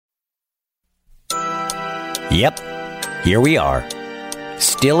Yep, here we are,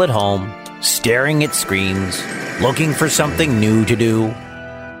 still at home, staring at screens, looking for something new to do.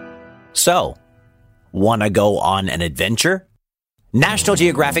 So, wanna go on an adventure? National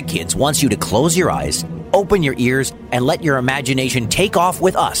Geographic Kids wants you to close your eyes, open your ears, and let your imagination take off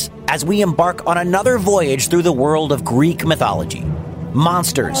with us as we embark on another voyage through the world of Greek mythology.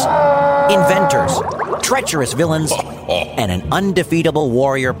 Monsters, inventors, treacherous villains, and an undefeatable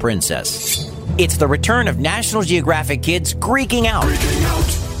warrior princess. It's the return of National Geographic Kids Greeking Out.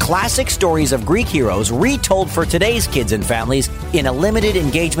 Classic stories of Greek heroes retold for today's kids and families in a limited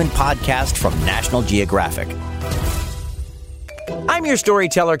engagement podcast from National Geographic. I'm your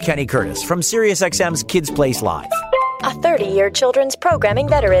storyteller, Kenny Curtis, from SiriusXM's Kids Place Live. A 30-year children's programming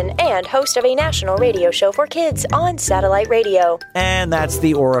veteran and host of a national radio show for kids on satellite radio. And that's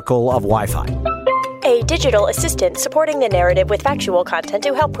the Oracle of Wi-Fi. A digital assistant supporting the narrative with factual content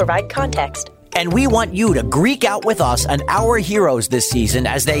to help provide context. And we want you to Greek out with us and our heroes this season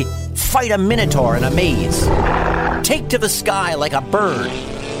as they fight a minotaur in a maze, take to the sky like a bird,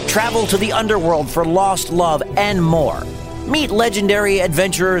 travel to the underworld for lost love, and more. Meet legendary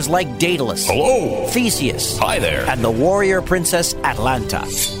adventurers like Daedalus, hello, Theseus, hi there, and the warrior princess Atalanta.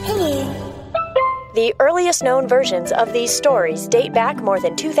 Hello. The earliest known versions of these stories date back more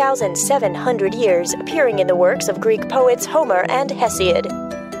than 2,700 years, appearing in the works of Greek poets Homer and Hesiod.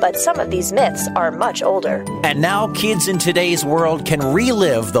 But some of these myths are much older. And now kids in today's world can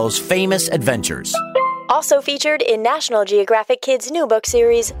relive those famous adventures. Also featured in National Geographic Kids' new book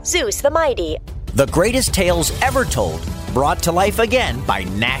series, Zeus the Mighty. The greatest tales ever told, brought to life again by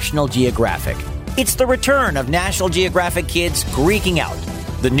National Geographic. It's the return of National Geographic Kids Greeking Out.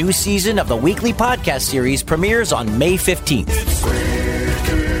 The new season of the weekly podcast series premieres on May 15th.